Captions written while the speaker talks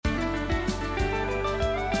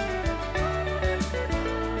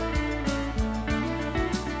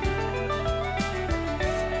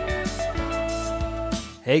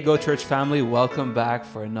Hey, GoChurch family, welcome back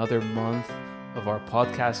for another month of our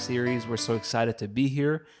podcast series. We're so excited to be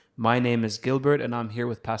here. My name is Gilbert, and I'm here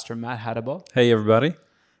with Pastor Matt Hadabal. Hey, everybody.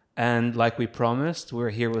 And like we promised,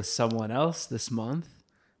 we're here with someone else this month.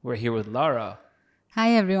 We're here with Laura.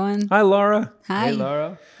 Hi, everyone. Hi, Laura. Hi. Hey,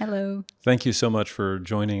 Laura. Hello. Thank you so much for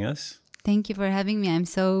joining us. Thank you for having me. I'm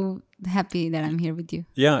so happy that I'm here with you.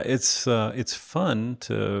 Yeah, it's fun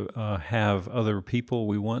to have other people.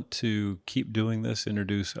 We want to keep doing this,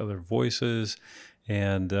 introduce other voices,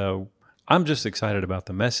 and I'm just excited about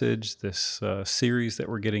the message, this series that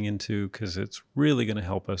we're getting into, because it's really going to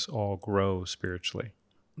help us all grow spiritually.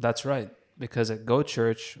 That's right. Because at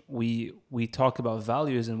GoChurch, we talk about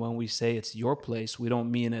values, and when we say it's your place, we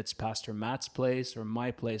don't mean it's Pastor Matt's place or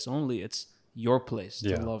my place only. It's your place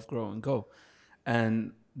to love, grow, and go.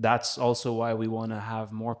 And that's also why we want to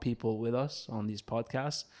have more people with us on these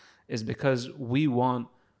podcasts, is because we want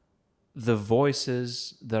the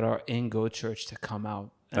voices that are in GoChurch to come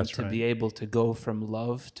out and be able to go from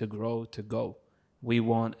love to grow to go. We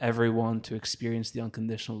want everyone to experience the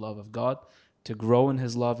unconditional love of God, to grow in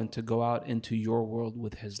His love, and to go out into your world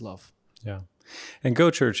with His love. Yeah. And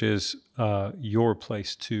GoChurch is your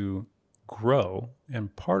place to grow,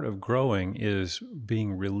 and part of growing is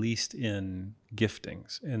being released in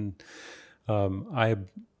giftings. And I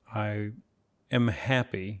am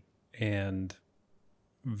happy and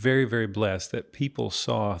very, very blessed that people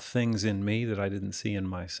saw things in me that I didn't see in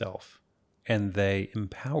myself, and they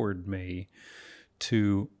empowered me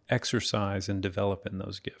to exercise and develop in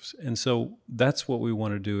those gifts. And so that's what we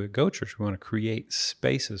want to do at GoChurch. We want to create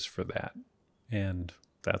spaces for that. And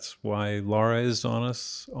that's why Laura is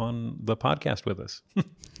on the podcast with us.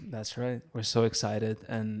 That's right. We're so excited.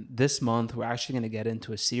 And this month, we're actually going to get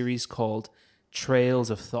into a series called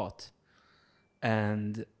Trails of Thought.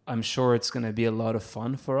 And I'm sure it's going to be a lot of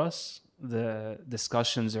fun for us. The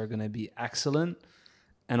discussions are going to be excellent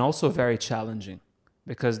and also very challenging,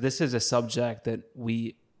 because this is a subject that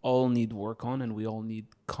we all need work on, and we all need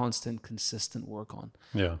constant, consistent work on.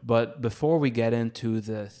 Yeah. But before we get into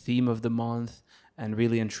the theme of the month and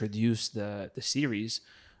really introduce the series,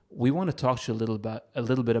 we want to talk to you a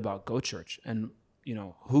little bit about GoChurch and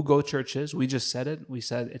who GoChurch is. We just said it. We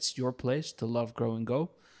said it's your place to love, grow, and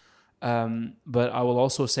go. But I will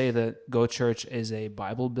also say that GoChurch is a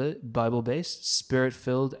Bible-based,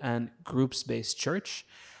 Spirit-filled, and groups-based church.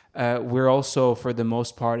 We're also, for the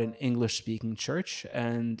most part, an English-speaking church,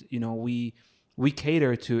 and we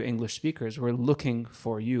cater to English speakers. We're looking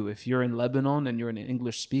for you. If you're in Lebanon and you're an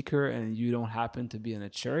English speaker and you don't happen to be in a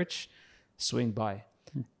church, swing by.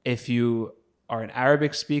 If you are an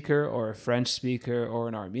Arabic speaker or a French speaker or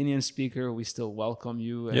an Armenian speaker, we still welcome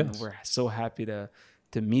you, and we're so happy to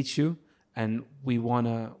meet you. And we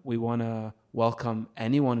wanna welcome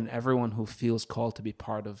anyone and everyone who feels called to be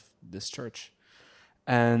part of this church.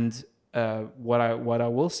 And what I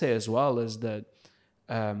will say as well is that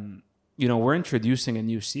we're introducing a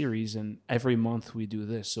new series, and every month we do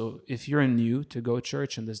this. So if you're new to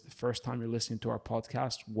GoChurch and this is the first time you're listening to our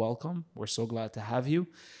podcast, welcome. We're so glad to have you.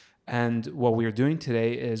 And what we're doing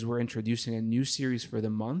today is we're introducing a new series for the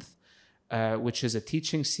month, which is a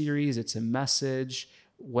teaching series. It's a message,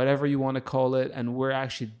 whatever you want to call it. And we're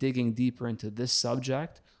actually digging deeper into this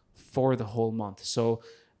subject for the whole month. So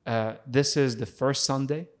this is the first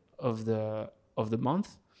Sunday of the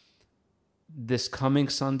month. This coming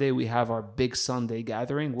Sunday, we have our big Sunday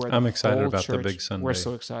gathering. Where I'm excited about church, the big Sunday. We're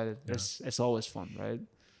so excited. Yeah. It's always fun, right?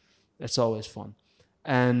 It's always fun.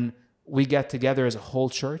 And we get together as a whole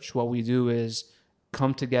church. What we do is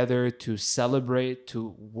come together to celebrate,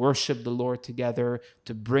 to worship the Lord together,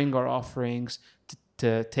 to bring our offerings,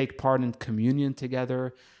 to take part in communion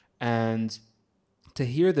together, and to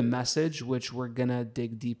hear the message, which we're going to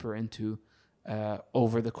dig deeper into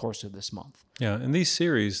over the course of this month. Yeah, and these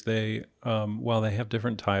series, they while they have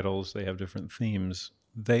different titles, they have different themes,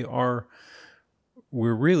 we're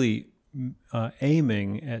really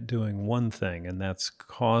aiming at doing one thing, and that's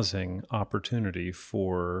causing opportunity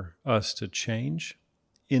for us to change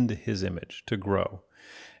into His image, to grow.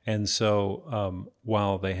 And so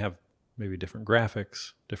while they have maybe different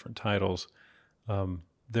graphics, different titles,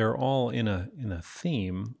 they're all in a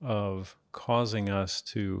theme of causing us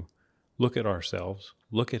to look at ourselves,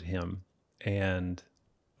 look at Him, and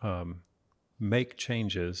make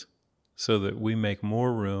changes so that we make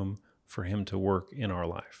more room for Him to work in our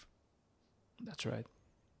life. That's right.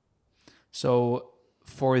 So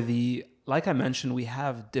like I mentioned, we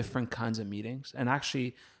have different kinds of meetings. And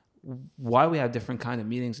actually, why we have different kinds of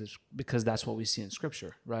meetings is because that's what we see in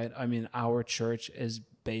Scripture, right? I mean, our church is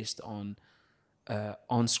based on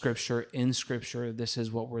on Scripture, in Scripture. This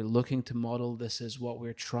is what we're looking to model. This is what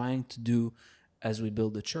we're trying to do as we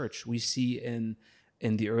build the church. We see in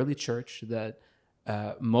the early church that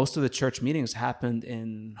most of the church meetings happened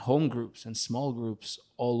in home groups and small groups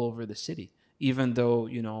all over the city, even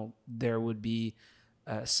though, there would be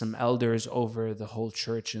some elders over the whole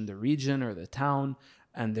church in the region or the town,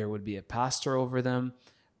 and there would be a pastor over them.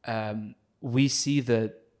 We see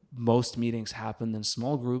that most meetings happened in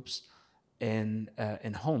small groups in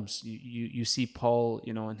homes. You see Paul,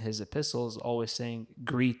 in his epistles always saying,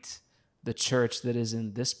 greet the church that is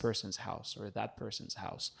in this person's house or that person's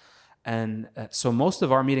house. And so most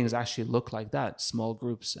of our meetings actually look like that, small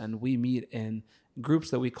groups. And we meet in groups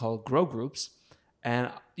that we call grow groups.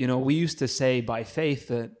 And, we used to say by faith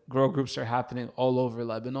that grow groups are happening all over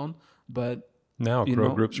Lebanon, but now grow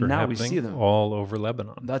groups are now we see happening them all over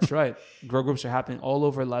Lebanon. That's right. Grow groups are happening all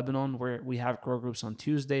over Lebanon, where we have grow groups on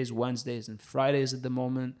Tuesdays, Wednesdays, and Fridays at the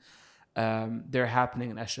moment. They're happening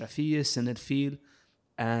in Ashrafiyya, Sinad Field.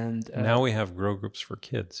 And now we have grow groups for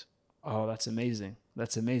kids. Oh, that's amazing.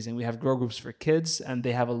 That's amazing. We have grow groups for kids, and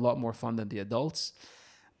they have a lot more fun than the adults.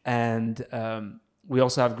 And we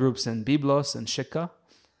also have groups in Byblos and Shikha.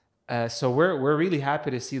 So we're really happy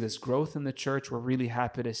to see this growth in the church. We're really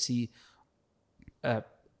happy to see,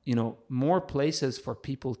 more places for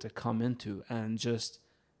people to come into and just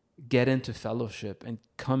get into fellowship and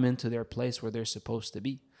come into their place where they're supposed to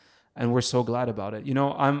be. And we're so glad about it.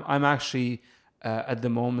 I'm actually at the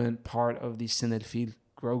moment part of the Sinad Field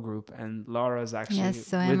Grow Group, and Laura is actually Yes,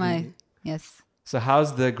 so with am I. me. Yes. So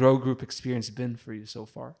how's the Grow Group experience been for you so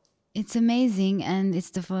far? It's amazing, and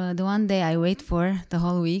it's the one day I wait for the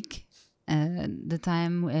whole week, the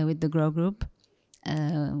time with the Grow Group.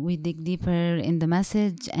 We dig deeper in the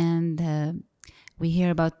message, and we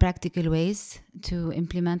hear about practical ways to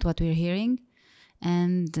implement what we're hearing.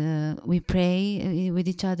 And we pray with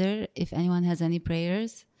each other if anyone has any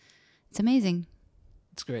prayers. It's amazing.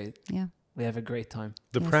 It's great. Yeah. We have a great time.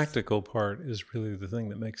 The Yes. practical part is really the thing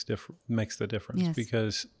that makes the difference. Yes.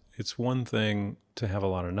 Because it's one thing to have a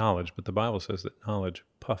lot of knowledge, but the Bible says that knowledge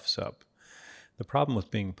puffs up. The problem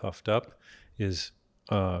with being puffed up is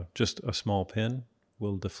just a small pin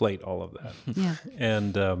will deflate all of that. Yeah.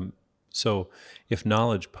 And so if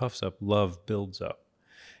knowledge puffs up, love builds up.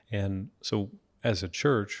 And so as a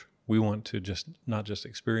church, we want to not just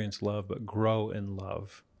experience love, but grow in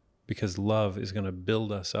love, because love is going to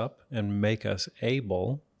build us up and make us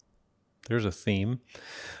able, there's a theme,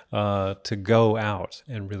 to go out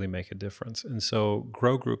and really make a difference. And so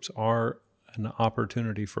grow groups are an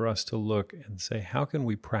opportunity for us to look and say, how can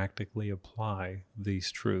we practically apply these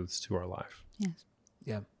truths to our life? Yes.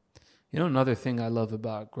 Yeah. Another thing I love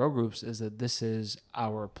about grow groups is that this is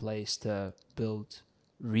our place to build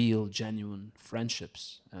real, genuine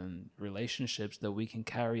friendships and relationships that we can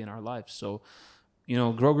carry in our lives. So,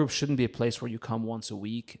 grow groups shouldn't be a place where you come once a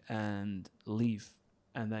week and leave,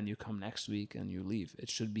 and then you come next week and you leave. It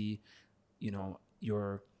should be,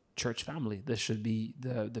 your church family. This should be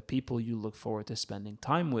the people you look forward to spending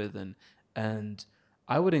time with. And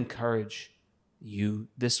I would encourage you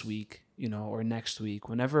this week, or next week,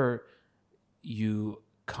 whenever you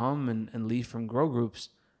come and leave from grow groups,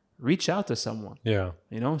 reach out to someone. Yeah.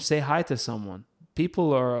 Say hi to someone.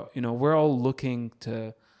 People are, we're all looking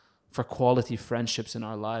for quality friendships in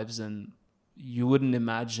our lives, and you wouldn't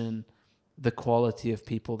imagine the quality of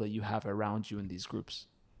people that you have around you in these groups.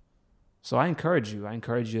 So I encourage you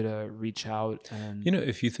to reach out. And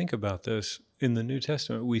if you think about this in the New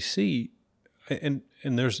Testament, we see, and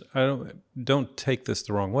there's, don't take this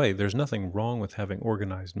the wrong way, there's nothing wrong with having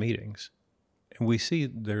organized meetings. And we see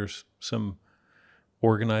there's some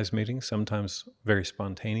organized meetings, sometimes very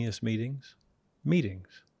spontaneous meetings.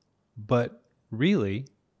 But really,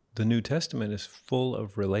 the New Testament is full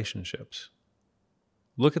of relationships.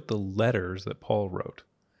 Look at the letters that Paul wrote.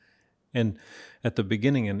 And at the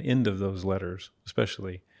beginning and end of those letters,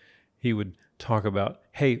 especially, he would talk about,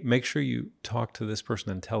 hey, make sure you talk to this person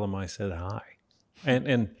and tell them I said hi.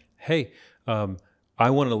 And hey, I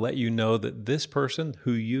want to let you know that this person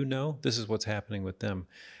who this is what's happening with them.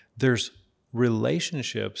 There's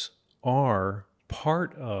relationships are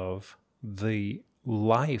part of the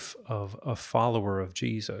life of a follower of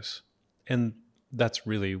Jesus. And that's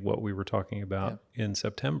really what we were talking about in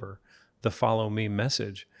September. The follow me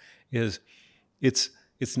message is it's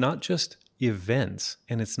not just events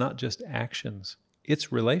and it's not just actions.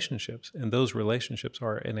 It's relationships, and those relationships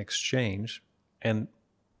are an exchange, and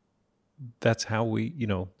that's how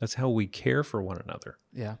we care for one another.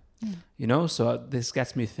 Yeah. So this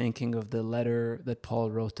gets me thinking of the letter that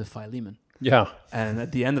Paul wrote to Philemon. Yeah. And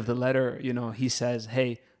at the end of the letter, he says,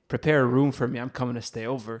 hey, prepare a room for me. I'm coming to stay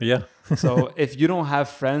over. Yeah. So if you don't have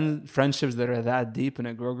friendships that are that deep in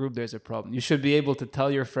a grow group, there's a problem. You should be able to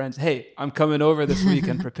tell your friends, hey, I'm coming over this week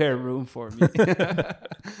and prepare a room for me.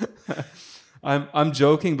 I'm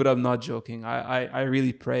joking, but I'm not joking. I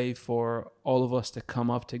really pray for all of us to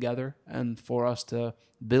come up together and for us to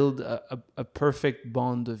build a perfect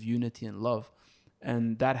bond of unity and love.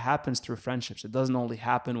 And that happens through friendships. It doesn't only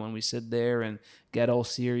happen when we sit there and get all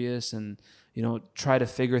serious and, you know, try to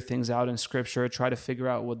figure things out in scripture, try to figure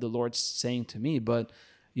out what the Lord's saying to me, but,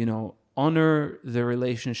 you know, honor the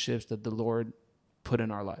relationships that the Lord put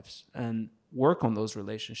in our lives and work on those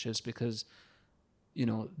relationships, because, you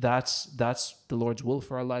know, that's the Lord's will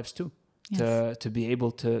for our lives too. Yes. To be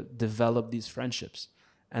able to develop these friendships.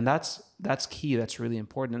 And that's key. That's really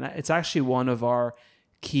important. And it's actually one of our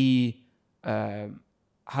key,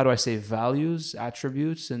 values,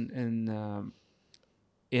 attributes in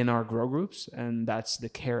our grow groups, and that's the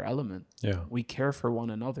care element. Yeah. We care for one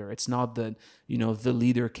another. It's not that, you know, the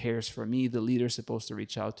leader cares for me, the leader's supposed to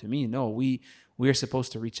reach out to me. No, we are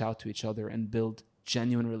supposed to reach out to each other and build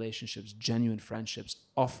genuine relationships, genuine friendships,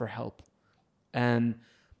 offer help. And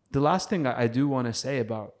the last thing I do want to say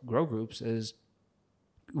about grow groups is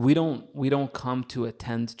we don't come to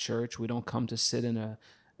attend church. We don't come to sit in a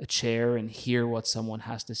chair and hear what someone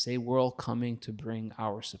has to say. We're all coming to bring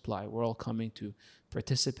our supply. We're all coming to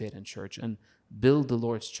participate in church and build the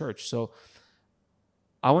Lord's church. So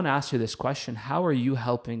I want to ask you this question. How are you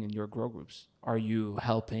helping in your grow groups? Are you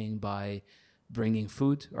helping by bringing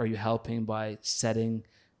food? Are you helping by setting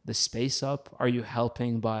the space up? Are you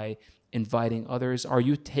helping by inviting others? Are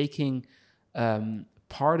you taking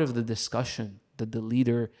part of the discussion that the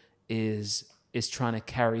leader is trying to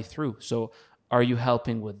carry through? So are you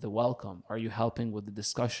helping with the welcome? Are you helping with the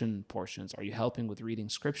discussion portions? Are you helping with reading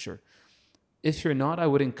scripture? If you're not, I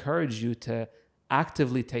would encourage you to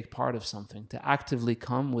actively take part of something, to actively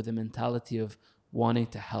come with a mentality of wanting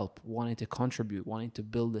to help, wanting to contribute, wanting to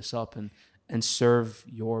build this up and serve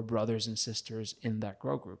your brothers and sisters in that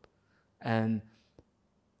grow group. And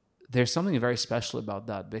there's something very special about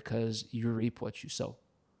that, because you reap what you sow.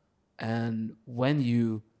 And when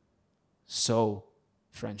you sow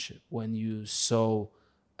friendship, when you sow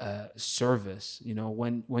service, you know,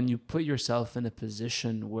 when you put yourself in a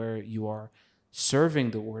position where you are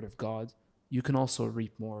serving the Word of God, you can also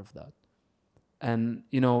reap more of that. And,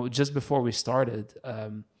 you know, just before we started,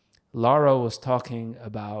 Lara was talking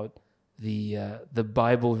about the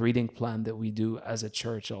Bible reading plan that we do as a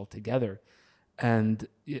church all together. And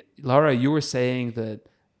Lara, you were saying that,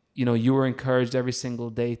 you know, you were encouraged every single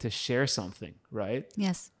day to share something, right?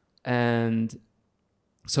 Yes. And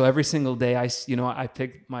so every single day, I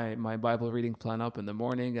picked my Bible reading plan up in the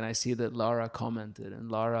morning, and I see that Lara commented, and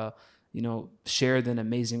Lara, you know, shared an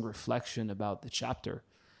amazing reflection about the chapter.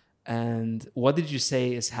 And what did you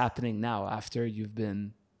say is happening now after you've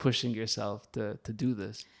been pushing yourself to do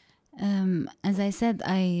this? As I said,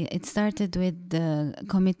 it started with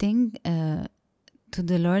committing to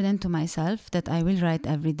the Lord and to myself that I will write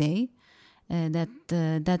every day.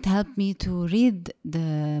 That helped me to read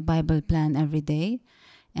the Bible plan every day.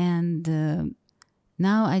 And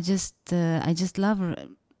now I just love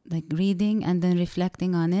like reading and then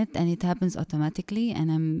reflecting on it, and it happens automatically.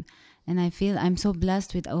 And I feel I'm so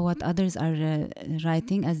blessed with what others are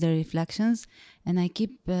writing as their reflections. And I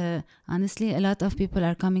keep honestly, a lot of people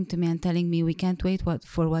are coming to me and telling me, we can't wait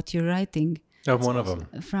for what you're writing. I'm one of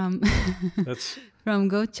them. From That's from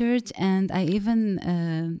GoChurch. And I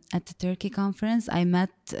even at the Turkey conference, I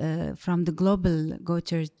met from the global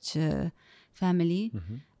GoChurch family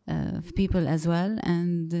of people as well,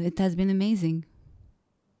 and it has been amazing.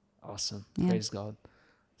 Awesome. Yeah. Praise God.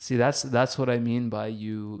 See, that's what I mean by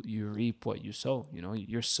you reap what you sow. You know,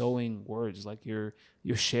 you're sowing words, like you're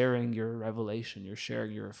sharing your revelation, you're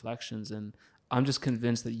sharing your reflections, and I'm just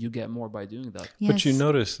convinced that you get more by doing that. Yes. But you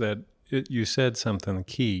notice that you said something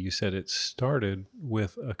key. You said it started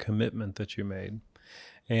with a commitment that you made,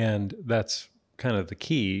 and that's kind of the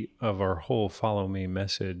key of our whole Follow Me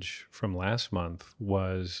message from last month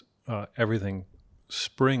was everything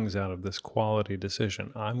springs out of this quality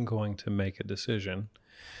decision. I'm going to make a decision.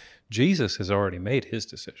 Jesus has already made his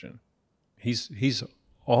decision. He's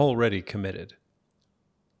already committed.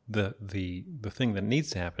 The thing that needs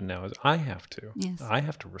to happen now is I have to. Yes. I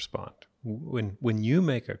have to respond. When you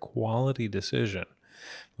make a quality decision,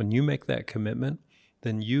 when you make that commitment,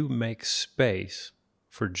 then you make space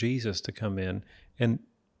for Jesus to come in. And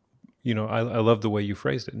you know, I love the way you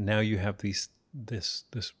phrased it. Now you have this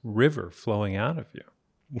river flowing out of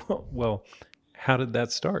you. Well, how did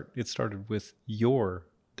that start? It started with your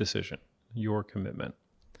decision, your commitment.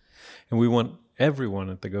 And we want everyone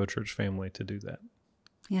at the GoChurch family to do that.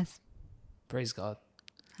 Yes. Praise God.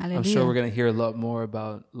 Hallelujah. I'm sure we're going to hear a lot more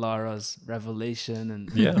about Lara's revelation and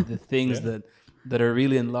Yeah. the things Yeah. that are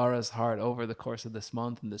really in Lara's heart over the course of this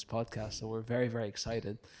month and this podcast. So we're very, very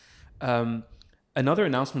excited. Another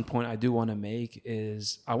announcement point I do want to make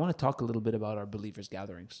is I want to talk a little bit about our believers'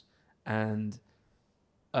 gatherings. And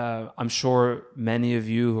I'm sure many of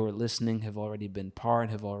you who are listening have already been part,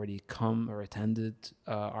 have already come or attended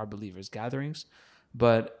our believers' gatherings.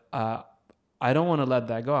 But I don't want to let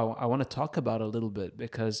that go. I want to talk about it a little bit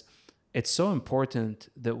because it's so important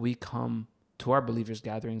that we come to our believers'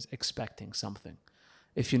 gatherings expecting something.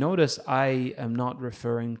 If you notice, I am not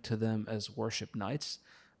referring to them as worship nights.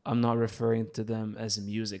 I'm not referring to them as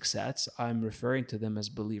music sets. I'm referring to them as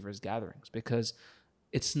believers' gatherings because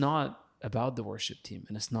it's not about the worship team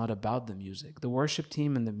and it's not about the music. The worship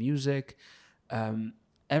team and the music,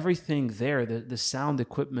 everything there, the sound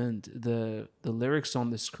equipment, the lyrics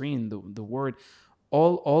on the screen, the word,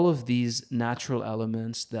 all of these natural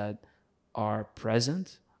elements that are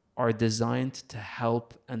present are designed to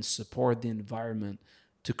help and support the environment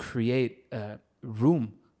to create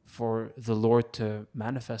room for the Lord to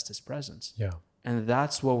manifest his presence. Yeah. And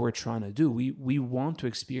that's what we're trying to do. We want to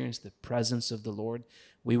experience the presence of the Lord.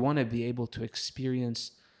 We want to be able to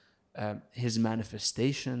experience his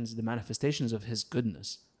manifestations, the manifestations of his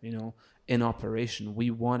goodness, in operation.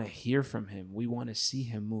 We want to hear from him. We want to see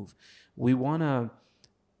him move. We want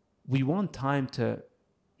time to,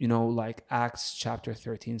 like Acts chapter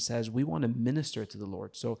 13 says, we want to minister to the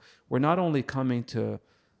Lord. So we're not only coming to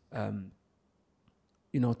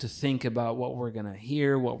to think about what we're going to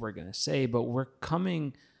hear, what we're going to say, but we're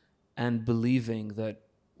coming and believing that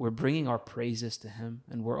we're bringing our praises to him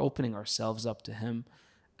and we're opening ourselves up to him.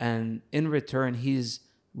 And in return, he's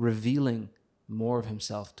revealing more of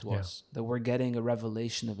himself to us, that we're getting a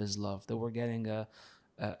revelation of his love, that we're getting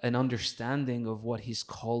an understanding of what he's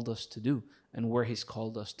called us to do and where he's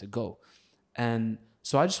called us to go. And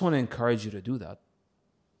so I just want to encourage you to do that.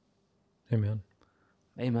 Amen.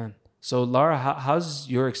 Amen. So, Lara, how's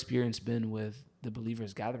your experience been with the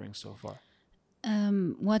believers' gathering so far?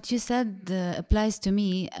 What you said applies to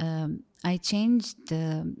me. I changed,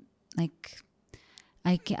 it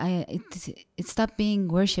stopped being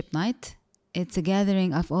worship night. It's a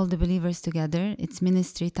gathering of all the believers together. It's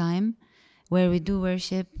ministry time where we do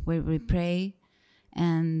worship, where we pray.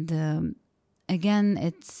 And again,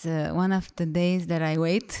 it's one of the days that I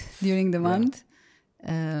wait during the month.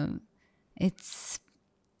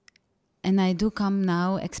 And I do come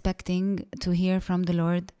now expecting to hear from the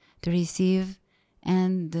Lord, to receive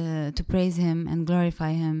and to praise him and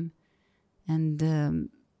glorify him. And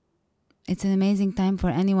it's an amazing time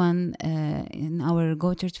for anyone in our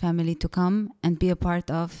GoChurch family to come and be a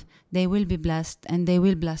part of. They will be blessed and they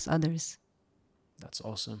will bless others. That's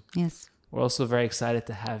awesome. Yes. We're also very excited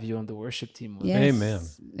to have you on the worship team with us. Amen.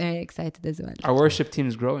 Very excited as well. Our worship team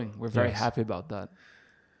is growing. We're very happy about that.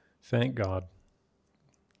 Thank God.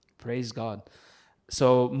 Praise God.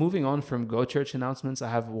 So moving on from GoChurch announcements, I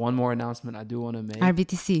have one more announcement I do want to make.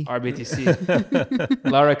 RBTC.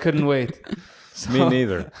 Lara couldn't wait. So, me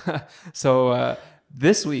neither. So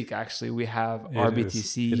this week, actually, we have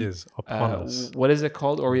RBTC. It is upon us. What is it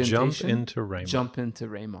called? Orientation? Jump into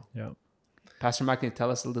Rhema. Yeah. Pastor Matt, can you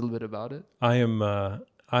tell us a little bit about it?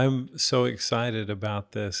 I'm so excited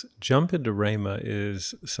about this. Jump into Rhema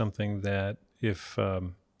is something that if for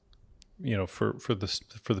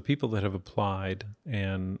the people that have applied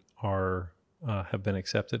and are have been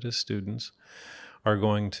accepted as students are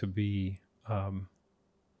going to be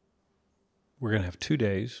we're going to have 2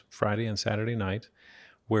 days, Friday and Saturday night,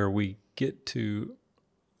 where we get to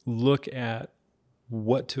look at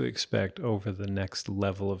what to expect over the next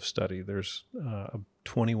level of study. There's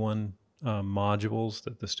 21 modules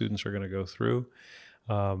that the students are going to go through.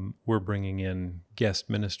 We're bringing in guest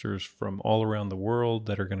ministers from all around the world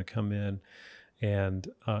that are going to come in, and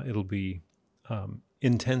it'll be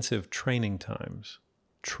intensive training times.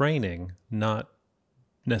 Training, not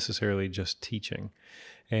necessarily just teaching.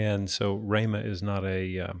 And so Rhema is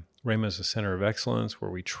Rhema is a center of excellence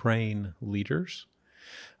where we train leaders,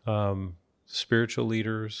 spiritual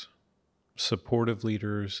leaders, supportive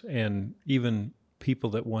leaders, and even people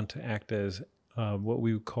that want to act as what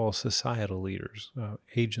we would call societal leaders,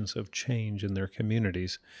 agents of change in their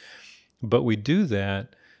communities. But we do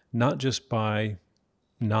that not just by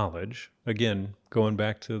knowledge. Again, going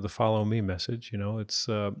back to the follow me message, it's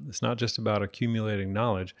not just about accumulating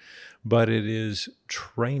knowledge, but it is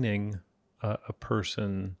training a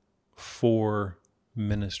person for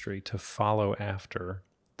ministry to follow after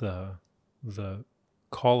the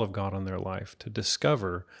call of God on their life, to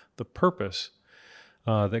discover the purpose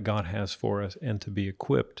that God has for us, and to be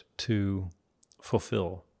equipped to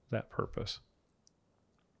fulfill that purpose.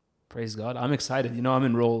 Praise God. I'm excited. I'm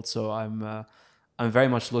enrolled, so I'm very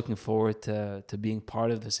much looking forward to being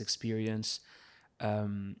part of this experience.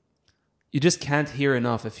 You just can't hear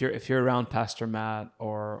enough if you're around Pastor Matt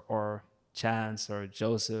or Chance or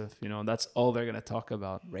Joseph. That's all they're gonna talk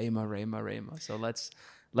about. Rhema. So let's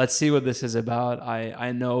see what this is about.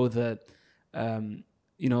 I know that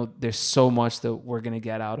there's so much that we're gonna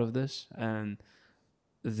get out of this, and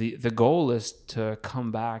the goal is to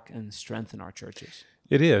come back and strengthen our churches.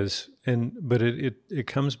 It is, but it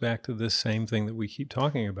comes back to this same thing that we keep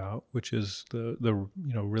talking about, which is the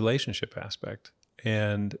relationship aspect.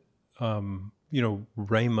 And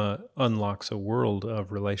Rhema unlocks a world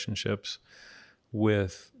of relationships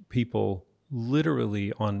with people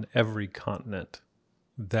literally on every continent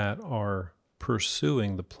that are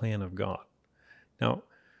pursuing the plan of God. Now,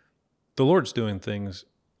 the Lord's doing things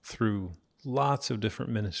through lots of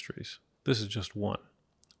different ministries. This is just one,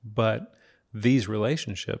 but these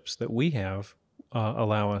relationships that we have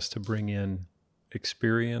allow us to bring in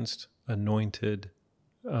experienced, anointed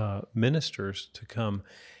ministers to come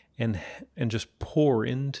and just pour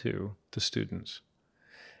into the students.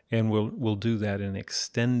 And we'll do that in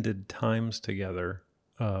extended times together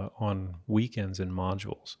on weekends and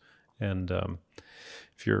modules. And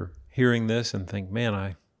if you're hearing this and think, man,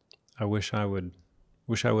 I wish I would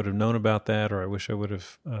have known about that, or I wish I would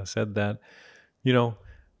have said that,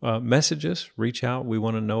 messages, reach out. We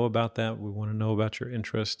want to know about that. We want to know about your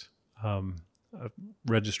interest.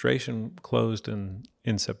 Registration closed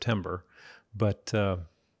in September, but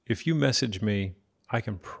if you message me, I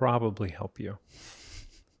can probably help you.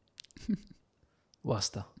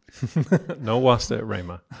 Wasta. No wasta at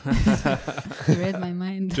Rhema. You read my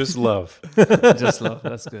mind. Just love. Just love.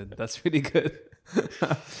 That's good. That's really good.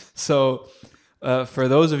 So for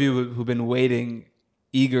those of you who've been waiting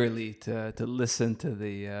eagerly to listen to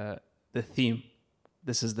the theme,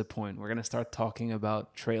 this is the point. We're going to start talking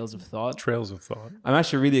about trails of thought. Trails of thought. I'm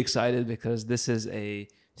actually really excited because this is a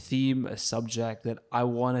theme, a subject that I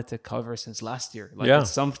wanted to cover since last year. It's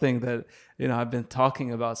something that, I've been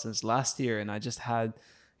talking about since last year, and I just had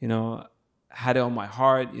it on my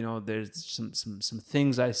heart. There's some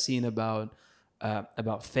things I've seen about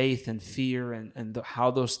faith and fear and how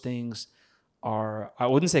those things are, I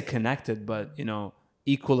wouldn't say connected, but,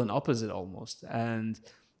 equal and opposite almost. And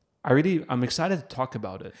I'm excited to talk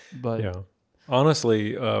about it. But yeah,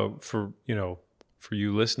 honestly, for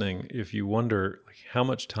you listening, if you wonder how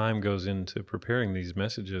much time goes into preparing these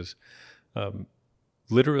messages,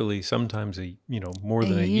 literally sometimes more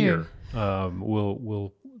than a year,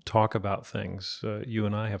 we'll talk about things. You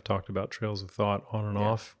and I have talked about Trails of Thought on and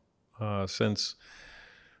off since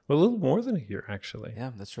a little more than a year, actually.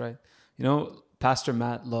 Yeah, that's right. Pastor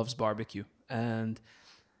Matt loves barbecue, and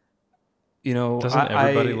doesn't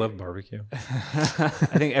everybody love barbecue? I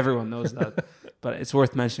think everyone knows that, but it's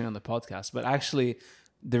worth mentioning on the podcast. But actually,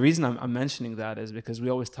 the reason I'm mentioning that is because we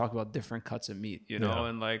always talk about different cuts of meat,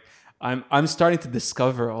 and I'm starting to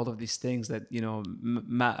discover all of these things that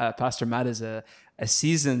Pastor Matt is a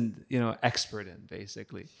seasoned expert in,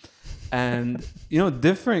 basically. And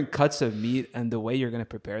different cuts of meat and the way you're going to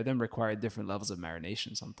prepare them require different levels of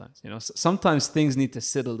marination. Sometimes sometimes things need to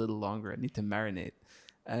sit a little longer and need to marinate,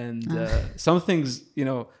 and some things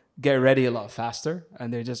get ready a lot faster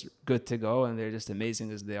and they're just good to go and they're just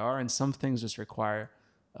amazing as they are, and some things just require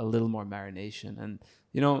a little more marination. And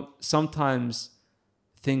sometimes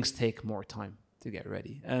things take more time to get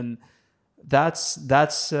ready, and that's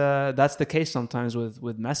the case sometimes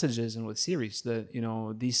with messages and with series, that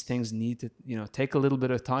these things need to take a little bit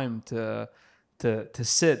of time to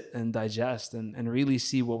sit and digest and really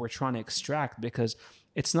see what we're trying to extract, because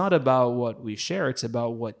it's not about what we share, it's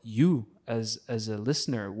about what you as a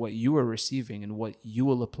listener, what you are receiving and what you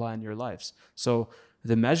will apply in your lives. So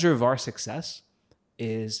the measure of our success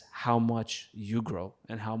is how much you grow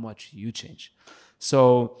and how much you change.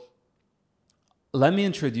 So let me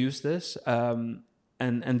introduce this. And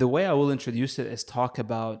the way I will introduce it is talk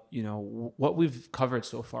about, what we've covered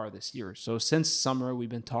so far this year. So since summer, we've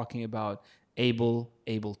been talking about able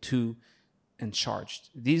to, and charged.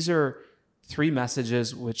 These are three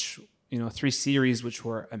messages, three series, which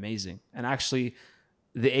were amazing. And actually,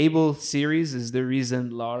 the Able series is the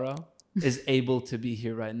reason Lara is able to be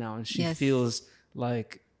here right now. And she feels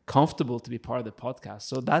like comfortable to be part of the podcast.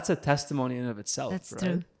 So that's a testimony in of itself. That's right?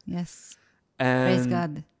 true. Yes. And praise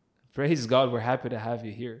God. Praise God. We're happy to have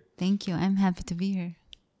you here. Thank you. I'm happy to be here.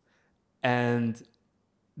 And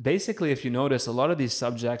basically, if you notice, a lot of these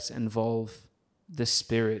subjects involve the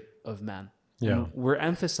spirit of man. Yeah. And we're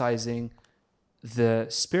emphasizing the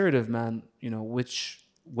spirit of man, which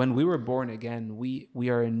when we were born again, we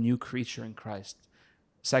are a new creature in Christ.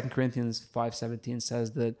 2 Corinthians 5:17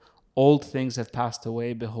 says that old things have passed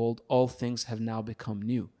away. Behold, all things have now become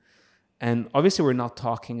new. And obviously, we're not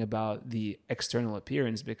talking about the external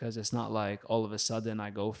appearance, because it's not like all of a sudden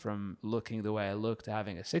I go from looking the way I look to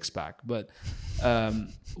having a six-pack. But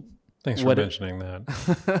thanks for mentioning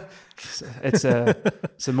that.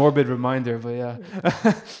 it's a morbid reminder, but yeah,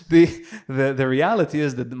 the reality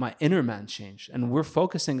is that my inner man changed, and we're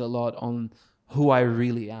focusing a lot on who I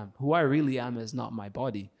really am. Who I really am is not my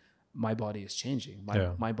body. My body is changing.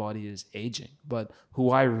 My body is aging. But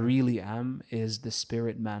who I really am is the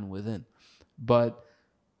spirit man within. But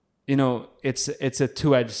it's a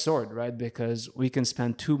two-edged sword, right? Because we can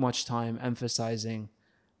spend too much time emphasizing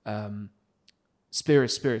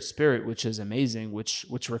spirit, which is amazing,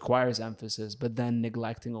 which requires emphasis, but then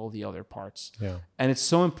neglecting all the other parts. Yeah. And it's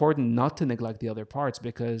so important not to neglect the other parts,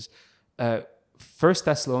 because 1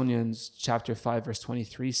 Thessalonians chapter 5 verse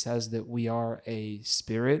 23 says that we are a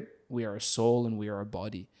spirit, we are a soul, and we are a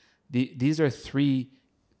body. These are three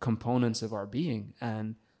components of our being,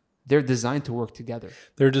 and they're designed to work together.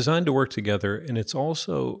 They're designed to work together, and it's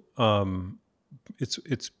also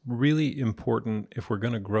it's really important, if we're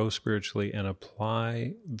going to grow spiritually and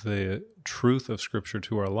apply the truth of Scripture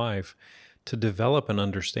to our life, to develop an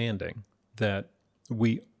understanding that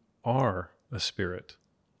we are a spirit,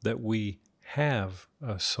 that we have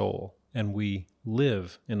a soul, and we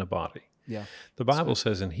live in a body. Yeah. The Bible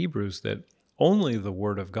says in Hebrews that only the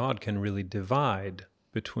Word of God can really divide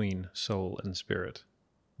between soul and spirit.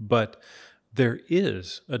 But there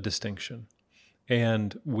is a distinction,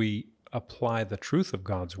 and we apply the truth of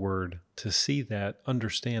God's Word to see that,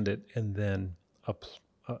 understand it, and then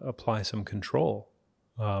apply some control.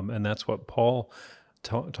 And that's what Paul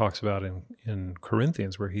talks about in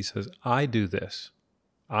Corinthians, where he says, I do this.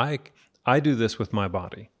 I do this with my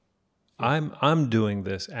body. I'm doing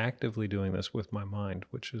this, actively doing this with my mind,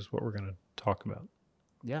 which is what we're going to talk about.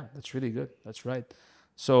 Yeah, that's really good. That's right.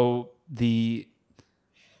 So the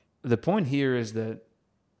point here is that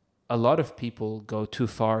a lot of people go too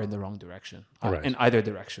far in the wrong direction, right. In either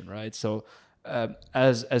direction, right? So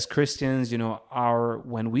as Christians,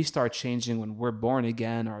 when we start changing, when we're born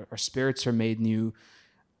again, our spirits are made new,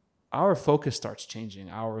 our focus starts changing,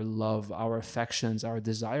 our love, our affections, our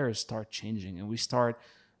desires start changing, and we start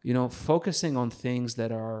focusing on things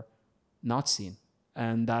that are not seen.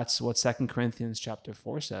 And that's what 2 Corinthians chapter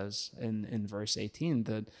 4 says in verse 18,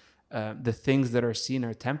 that the things that are seen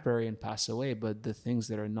are temporary and pass away, but the things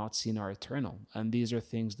that are not seen are eternal. And these are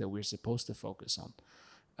things that we're supposed to focus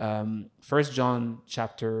on. 1 John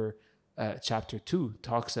chapter 2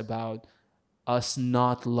 talks about us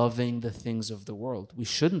not loving the things of the world. We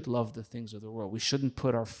shouldn't love the things of the world. We shouldn't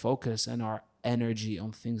put our focus and our energy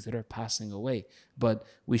on things that are passing away, but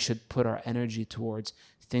we should put our energy towards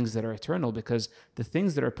things that are eternal, because the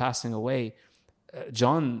things that are passing away,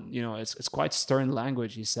 John, it's quite stern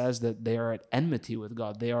language. He says that they are at enmity with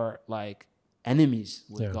God. They are like enemies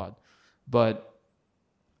with God. But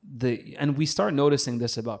and we start noticing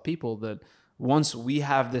this about people, that once we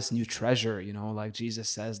have this new treasure, like Jesus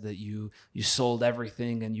says that you sold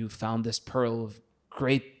everything and you found this pearl of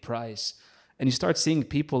great price, and you start seeing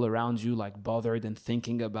people around you like bothered and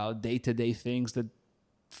thinking about day-to-day things that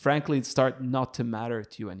frankly start not to matter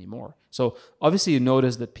to you anymore. So obviously you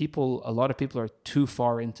notice that a lot of people are too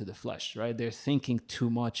far into the flesh, right? They're thinking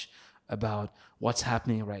too much about what's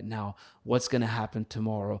happening right now, what's going to happen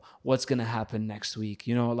tomorrow, what's going to happen next week.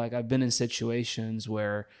 Like I've been in situations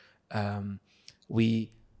where I've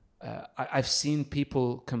seen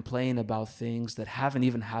people complain about things that haven't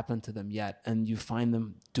even happened to them yet, and you find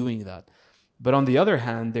them doing that. But on the other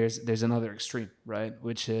hand, there's another extreme, right?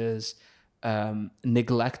 Which is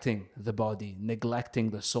neglecting the body,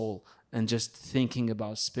 neglecting the soul, and just thinking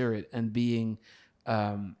about spirit and being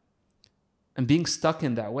stuck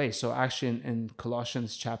in that way. So actually in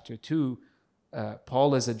Colossians chapter 2,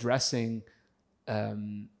 Paul is addressing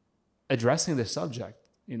the subject.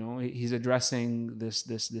 He's addressing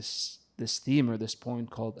this theme or this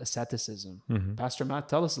point called asceticism. Mm-hmm. Pastor Matt,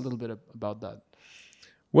 tell us a little bit about that.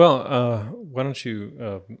 Well, why don't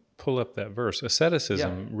you pull up that verse?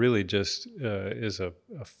 Asceticism really just is a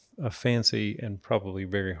fancy and probably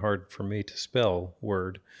very hard for me to spell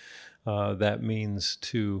word that means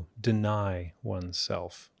to deny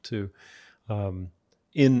oneself, to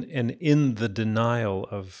in the denial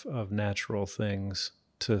of natural things,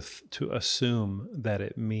 to assume that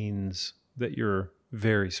it means that you're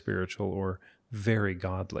very spiritual or very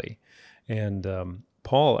godly. And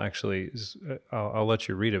Paul actually is, I'll let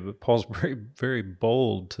you read it, but Paul's very, very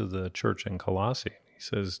bold to the church in Colossae. He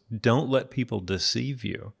says, don't let people deceive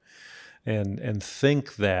you and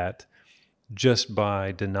think that just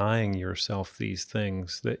by denying yourself these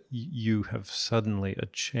things that you have suddenly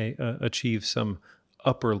achieved some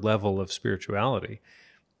upper level of spirituality.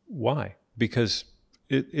 Why? Because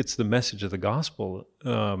it's the message of the gospel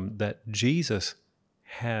that Jesus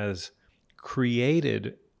has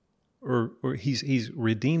created, or he's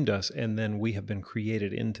redeemed us, and then we have been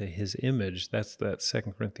created into his image. That's that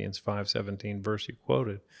 2 Corinthians 5:17 verse you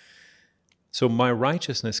quoted. So my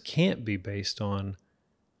righteousness can't be based on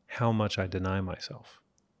how much I deny myself.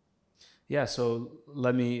 Yeah, so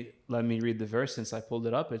let me read the verse since I pulled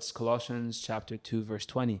it up. It's Colossians chapter 2, verse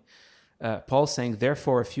 20. Paul's saying,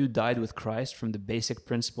 therefore, if you died with Christ from the basic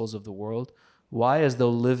principles of the world, why, as though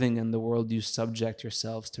living in the world, you subject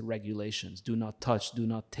yourselves to regulations? Do not touch, do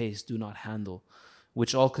not taste, do not handle,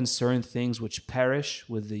 which all concern things which perish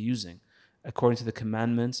with the using, according to the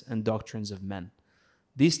commandments and doctrines of men.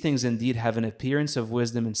 These things indeed have an appearance of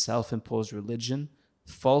wisdom and self-imposed religion,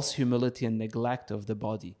 false humility and neglect of the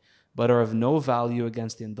body, but are of no value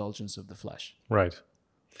against the indulgence of the flesh. Right.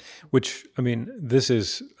 Which, I mean, this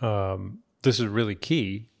is really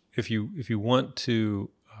key if you want to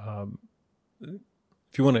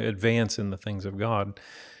advance in the things of God.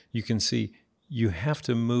 You can see you have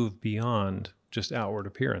to move beyond just outward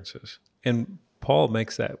appearances, and Paul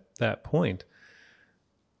makes that point.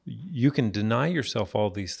 You can deny yourself all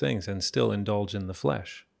these things and still indulge in the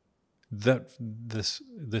flesh. That this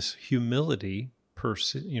humility per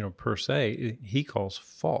se, he calls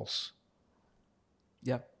false.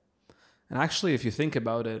 Yeah. And actually, if you think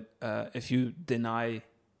about it, if you deny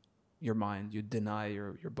your mind, you deny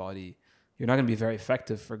your body, you're not going to be very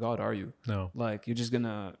effective for God, are you? No. Like, you're just going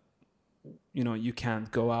to, you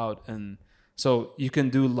can't go out and... So you can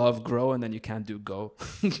do love grow and then you can't do go.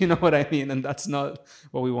 You know what I mean? And that's not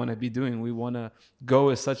what we want to be doing. We want to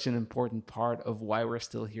go is such an important part of why we're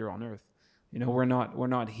still here on earth. We're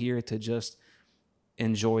not here to just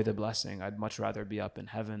enjoy the blessing. I'd much rather be up in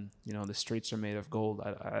heaven. The streets are made of gold.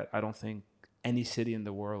 I don't think any city in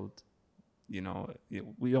the world,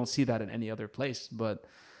 we don't see that in any other place. But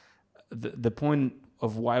the point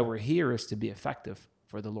of why we're here is to be effective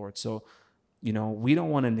for the Lord. So, we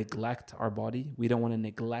don't want to neglect our body. We don't want to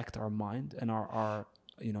neglect our mind and our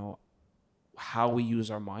how we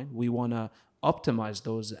use our mind. We want to optimize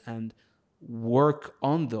those and work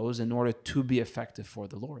on those in order to be effective for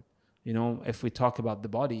the Lord. If we talk about the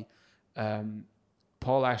body,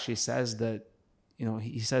 Paul actually says that,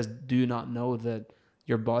 he says, do you not know that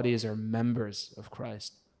your bodies are members of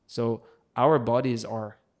Christ? So our bodies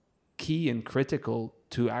are key and critical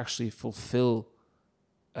to actually fulfill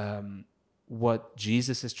what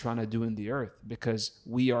Jesus is trying to do in the earth, because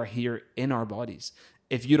we are here in our bodies.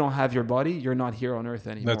 If you don't have your body, you're not here on earth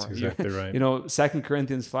anymore. That's exactly right. 2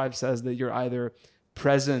 Corinthians 5 says that you're either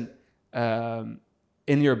present in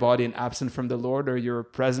your body and absent from the Lord, or you're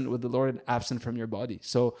present with the Lord and absent from your body.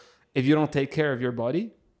 So if you don't take care of your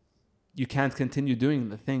body, you can't continue doing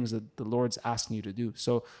the things that the Lord's asking you to do.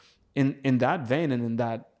 So in that vein and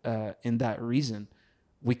in that reason,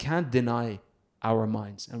 we can't deny our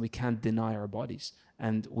minds and we can't deny our bodies,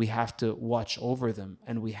 and we have to watch over them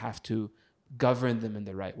and we have to govern them in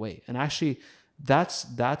the right way. And actually,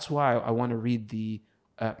 that's why I want to read the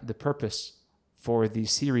purpose for the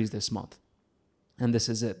series this month. And this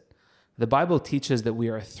is it. The Bible teaches that we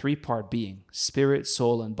are a three-part being: spirit,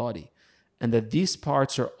 soul, and body, and that these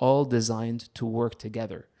parts are all designed to work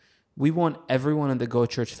together. We want everyone in the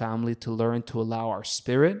GoChurch family to learn to allow our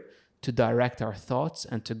spirit to direct our thoughts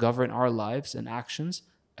and to govern our lives and actions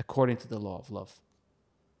according to the law of love.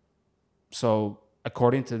 So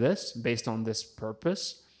according to this, based on this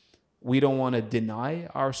purpose, we don't want to deny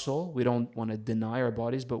our soul. We don't want to deny our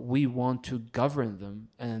bodies, but we want to govern them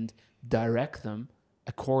and direct them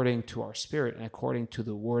according to our spirit and according to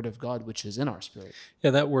the word of God, which is in our spirit. Yeah,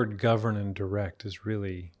 that word govern and direct is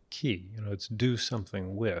really key. It's do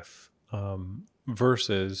something with,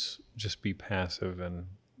 versus just be passive and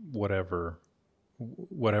whatever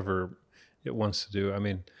it wants to do. I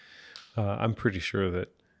mean, I'm pretty sure that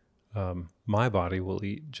my body will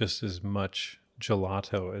eat just as much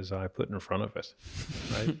gelato as I put in front of it.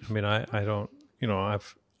 Right? I mean, I don't,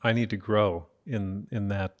 I need to grow in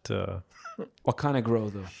that. What kind of grow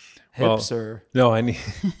though? Hips or? No, I need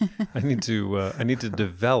to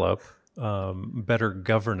develop better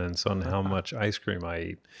governance on how much ice cream I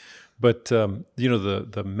eat. But,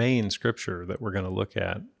 the main scripture that we're going to look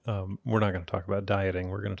at, we're not going to talk about dieting.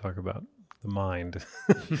 We're going to talk about the mind.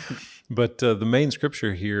 But the main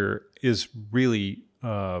scripture here is really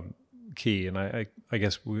key, and I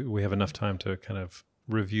guess we have enough time to kind of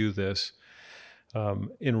review this.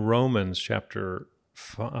 In Romans chapter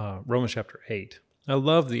 8, I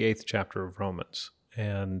love the 8th chapter of Romans,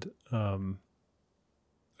 and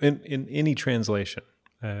in any translation,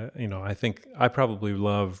 I think I probably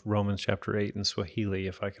love Romans chapter 8 in Swahili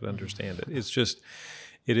if I could understand it.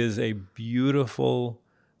 It is a beautiful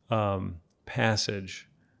passage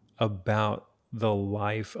about the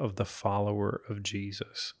life of the follower of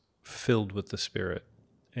Jesus, filled with the Spirit.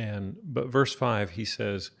 But verse 5, he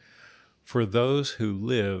says, "For those who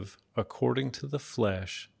live according to the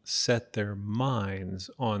flesh set their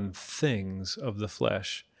minds on things of the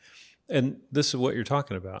flesh." And this is what you're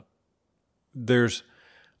talking about. There's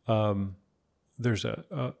a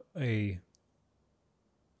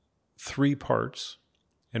 3 parts,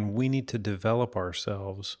 and we need to develop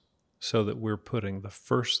ourselves so that we're putting the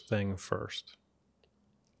first thing first.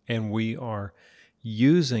 And we are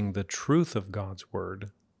using the truth of God's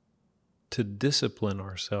word to discipline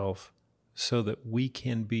ourselves so that we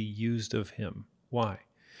can be used of him. Why?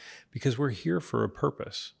 Because we're here for a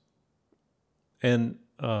purpose. And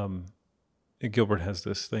Gilbert has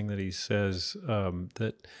this thing that he says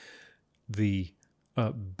that the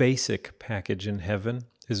basic package in heaven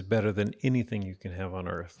is better than anything you can have on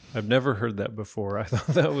earth. I've never heard that before. I thought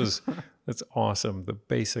that's awesome. The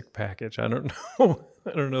basic package. I don't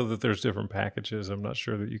know that there's different packages. I'm not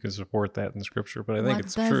sure that you can support that in Scripture, but I think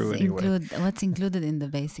it's true anyway. What's included in the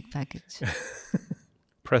basic package?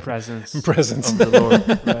 Presence of the Lord,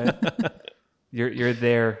 right? You're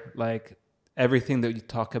there, like everything that you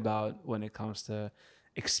talk about when it comes to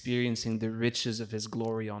experiencing the riches of his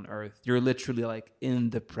glory on earth. You're literally like in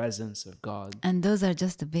the presence of God. And those are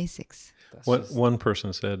just the basics. One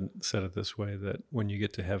person said it this way, that when you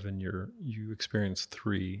get to heaven, you experience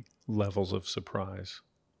 3 levels of surprise.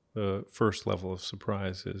 The first level of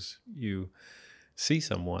surprise is you see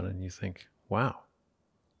someone and you think, wow,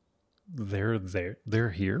 they're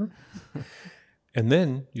here. And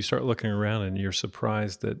then you start looking around and you're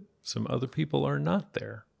surprised that some other people are not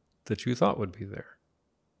there that you thought would be there.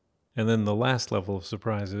 And then the last level of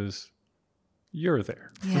surprise is you're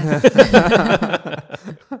there. Yes.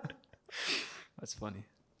 That's funny.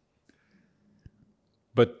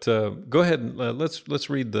 But go ahead and let's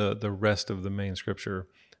read the rest of the main scripture.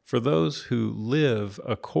 "For those who live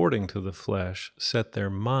according to the flesh set their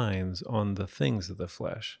minds on the things of the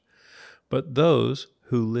flesh. But those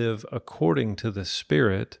who live according to the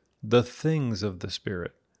Spirit, the things of the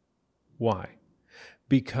Spirit." Why?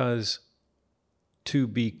 Because to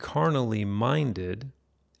be carnally minded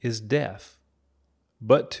is death,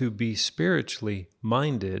 but to be spiritually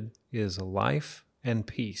minded is life and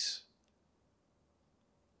peace.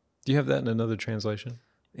 Do you have that in another translation?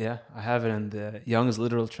 Yeah, I have it in the Young's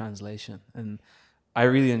literal translation, and I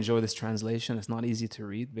really enjoy this translation. It's not easy to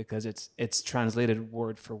read because it's translated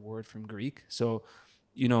word for word from Greek. So,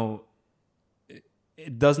 it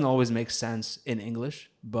doesn't always make sense in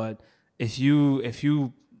English, but if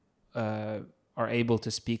you are able to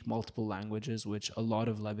speak multiple languages, which a lot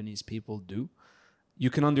of Lebanese people do, you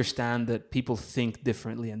can understand that people think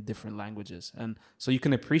differently in different languages. And so you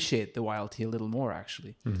can appreciate the YLT a little more,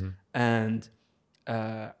 actually. Mm-hmm. And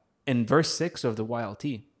in verse 6 of the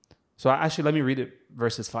YLT, so actually let me read it,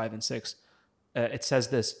 verses 5 and 6. It says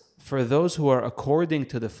this: "For those who are according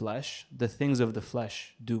to the flesh, the things of the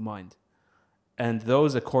flesh do mind. And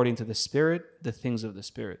those according to the Spirit, the things of the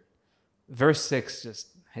Spirit." Verse 6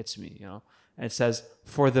 just hits me, And it says,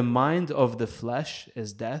 "For the mind of the flesh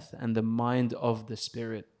is death, and the mind of the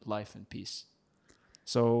Spirit, life and peace."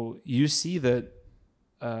 So you see that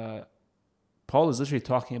Paul is literally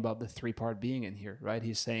talking about the 3-part being in here, right?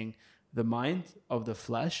 He's saying the mind of the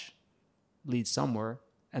flesh leads somewhere,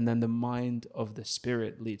 and then the mind of the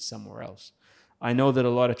Spirit leads somewhere else. I know that a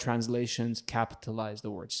lot of translations capitalize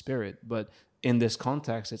the word Spirit, but in this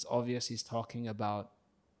context, it's obvious he's talking about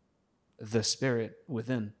the Spirit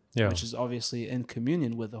within. Yeah. Which is obviously in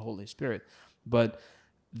communion with the Holy Spirit. But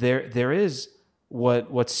there is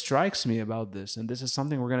what strikes me about this, and this is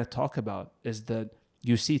something we're going to talk about, is that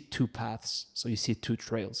you see 2 paths. So you see 2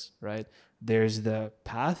 trails, right? There's the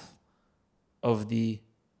path of the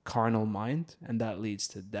carnal mind, and that leads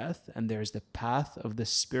to death. And there's the path of the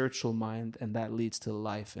spiritual mind, and that leads to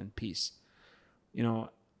life and peace.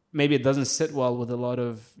 Maybe it doesn't sit well with a lot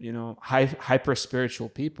of, hyper spiritual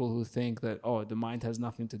people who think that, the mind has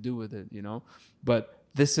nothing to do with it, But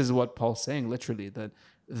this is what Paul's saying, literally, that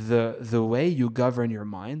the way you govern your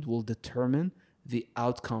mind will determine the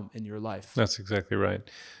outcome in your life. That's exactly right.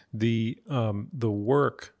 The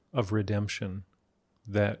work of redemption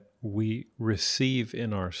that we receive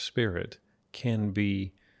in our spirit can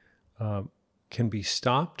be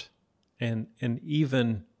stopped, and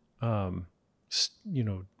even I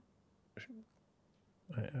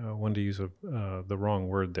wanted to use the wrong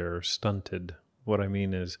word there, stunted. What I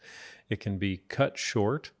mean is, it can be cut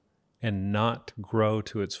short and not grow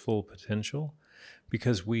to its full potential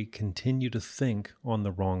because we continue to think on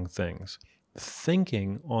the wrong things.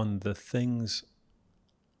 Thinking on the things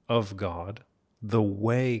of God, the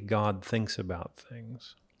way God thinks about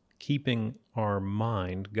things, keeping our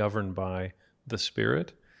mind governed by the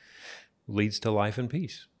Spirit leads to life and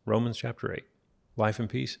peace. Romans chapter 8. Life and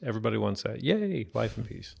peace. Everybody wants that. Yay, life and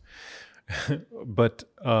peace. But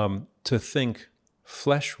to think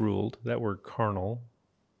flesh-ruled, that word carnal,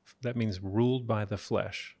 that means ruled by the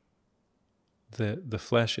flesh. The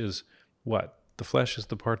flesh is what? The flesh is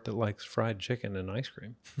the part that likes fried chicken and ice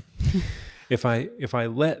cream. If I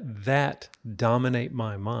let that dominate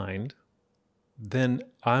my mind, then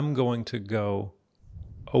I'm going to go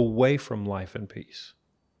away from life and peace.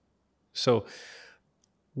 So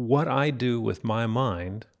what I do with my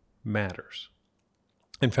mind matters.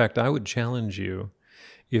 In fact, I would challenge you,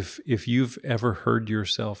 if you've ever heard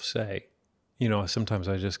yourself say, sometimes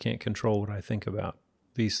I just can't control what I think about.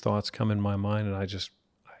 These thoughts come in my mind and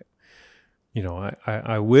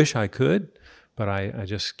I wish I could, but I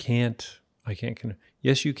just can't.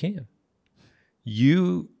 Yes, you can.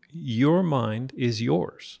 Your mind is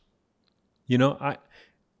yours.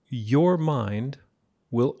 Your mind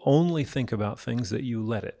will only think about things that you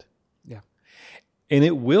let it. Yeah. And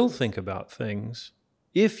it will think about things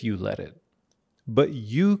if you let it. But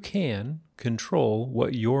you can control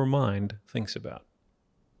what your mind thinks about.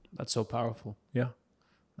 That's so powerful. Yeah.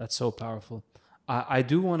 That's so powerful. I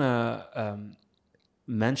do want to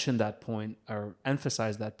mention that point, or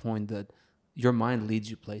emphasize that point, that your mind leads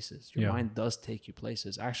you places. Your mind does take you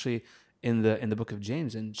places. Actually, in the book of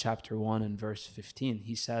James, in chapter 1 and verse 15,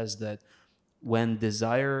 he says that when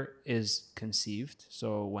desire is conceived,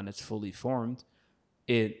 so when it's fully formed,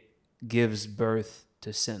 it gives birth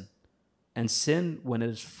to sin. And sin, when it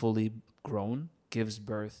is fully grown, gives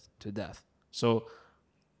birth to death. So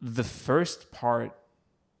the first part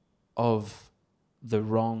of the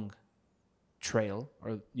wrong trail,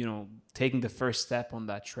 or taking the first step on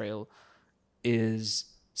that trail,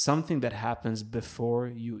 is something that happens before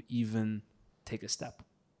you even take a step.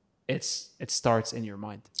 It starts in your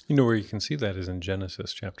mind. Where you can see that is in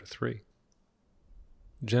Genesis chapter 3.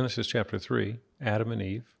 Genesis chapter 3, Adam and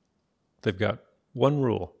Eve, they've got one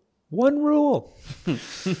rule. One rule.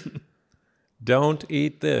 Don't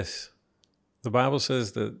eat this. The Bible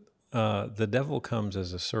says that the devil comes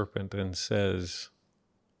as a serpent and says,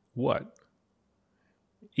 what?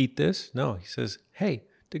 Eat this? No, he says, hey,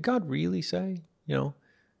 did God really say?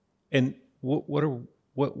 And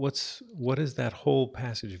what is that whole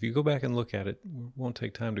passage? If you go back and look at it, we won't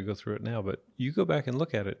take time to go through it now, but you go back and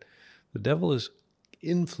look at it, the devil is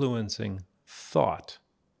influencing thought.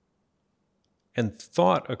 And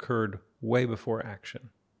thought occurred way before action.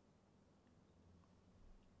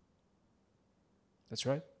 That's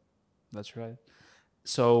right. That's right.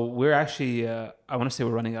 So we're actually, I want to say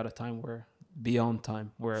we're running out of time. We're beyond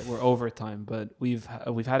time. We're over time, but we've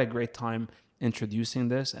had a great time introducing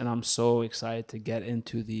this, and I'm so excited to get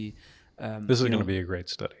into the. This is going to be a great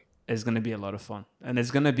study. It's going to be a lot of fun, and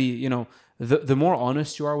it's going to be, the more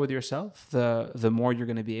honest you are with yourself, the more you're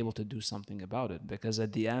going to be able to do something about it. Because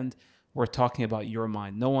at the end, we're talking about your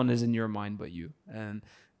mind. No one is in your mind but you. And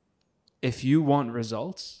if you want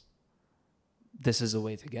results, this is a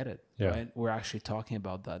way to get it. Yeah. Right? We're actually talking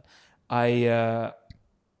about that.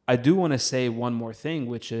 I do want to say one more thing,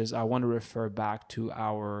 which is I want to refer back to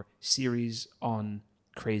our series on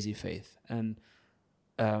crazy faith. And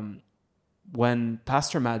when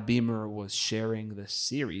Pastor Matt Beamer was sharing this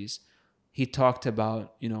series, he talked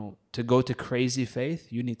about, to go to crazy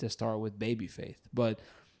faith, you need to start with baby faith. But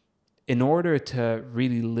in order to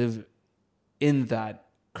really live in that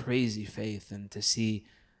crazy faith and to see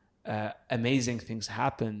amazing things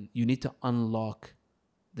happen, you need to unlock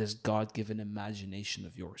this God-given imagination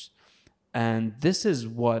of yours. And this is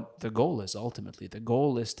what the goal is ultimately. The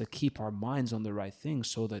goal is to keep our minds on the right things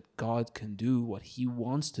so that God can do what he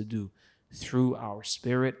wants to do through our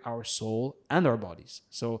spirit, our soul, and our bodies.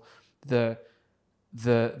 So the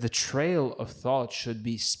trail of thought should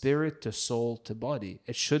be spirit to soul to body.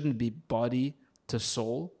 It shouldn't be body to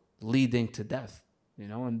soul leading to death.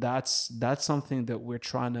 And that's something that we're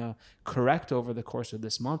trying to correct over the course of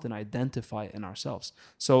this month and identify in ourselves.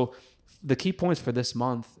 So the key points for this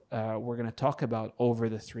month, we're going to talk about over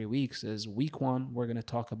the 3 weeks is week 1, we're going to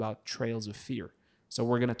talk about trails of fear. So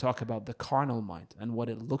we're going to talk about the carnal mind and what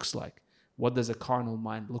it looks like. What does a carnal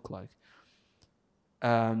mind look like?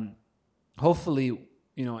 hopefully,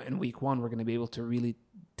 in week 1, we're going to be able to really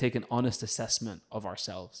take an honest assessment of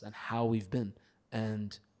ourselves and how we've been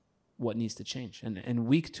and what needs to change. And in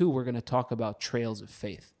week 2, we're going to talk about trails of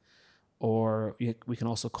faith, or we can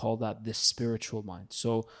also call that this spiritual mind.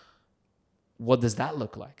 So what does that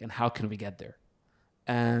look like and how can we get there?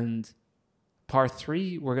 And part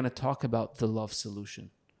 3, we're going to talk about the love solution.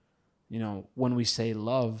 When we say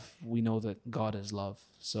love, we know that God is love.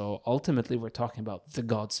 So ultimately, we're talking about the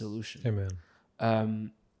God solution.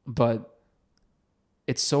 Amen. But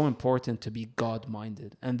it's so important to be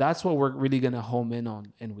God-minded. And that's what we're really going to home in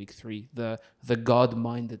on in week 3, the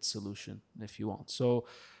God-minded solution, if you want. So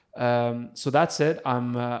that's it.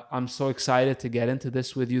 I'm so excited to get into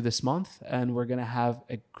this with you this month, and we're going to have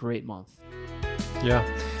a great month. Yeah.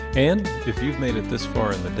 And if you've made it this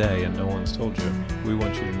far in the day and no one's told you, we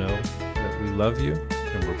want you to know that we love you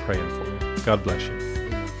and we're praying for you. God bless you.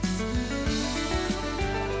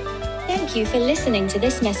 Thank you for listening to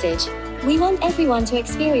this message. We want everyone to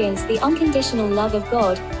experience the unconditional love of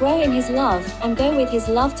God, grow in His love, and go with His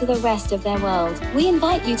love to the rest of their world. We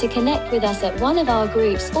invite you to connect with us at one of our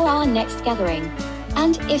groups or our next gathering.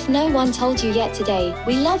 And if no one told you yet today,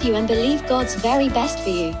 we love you and believe God's very best for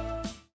you.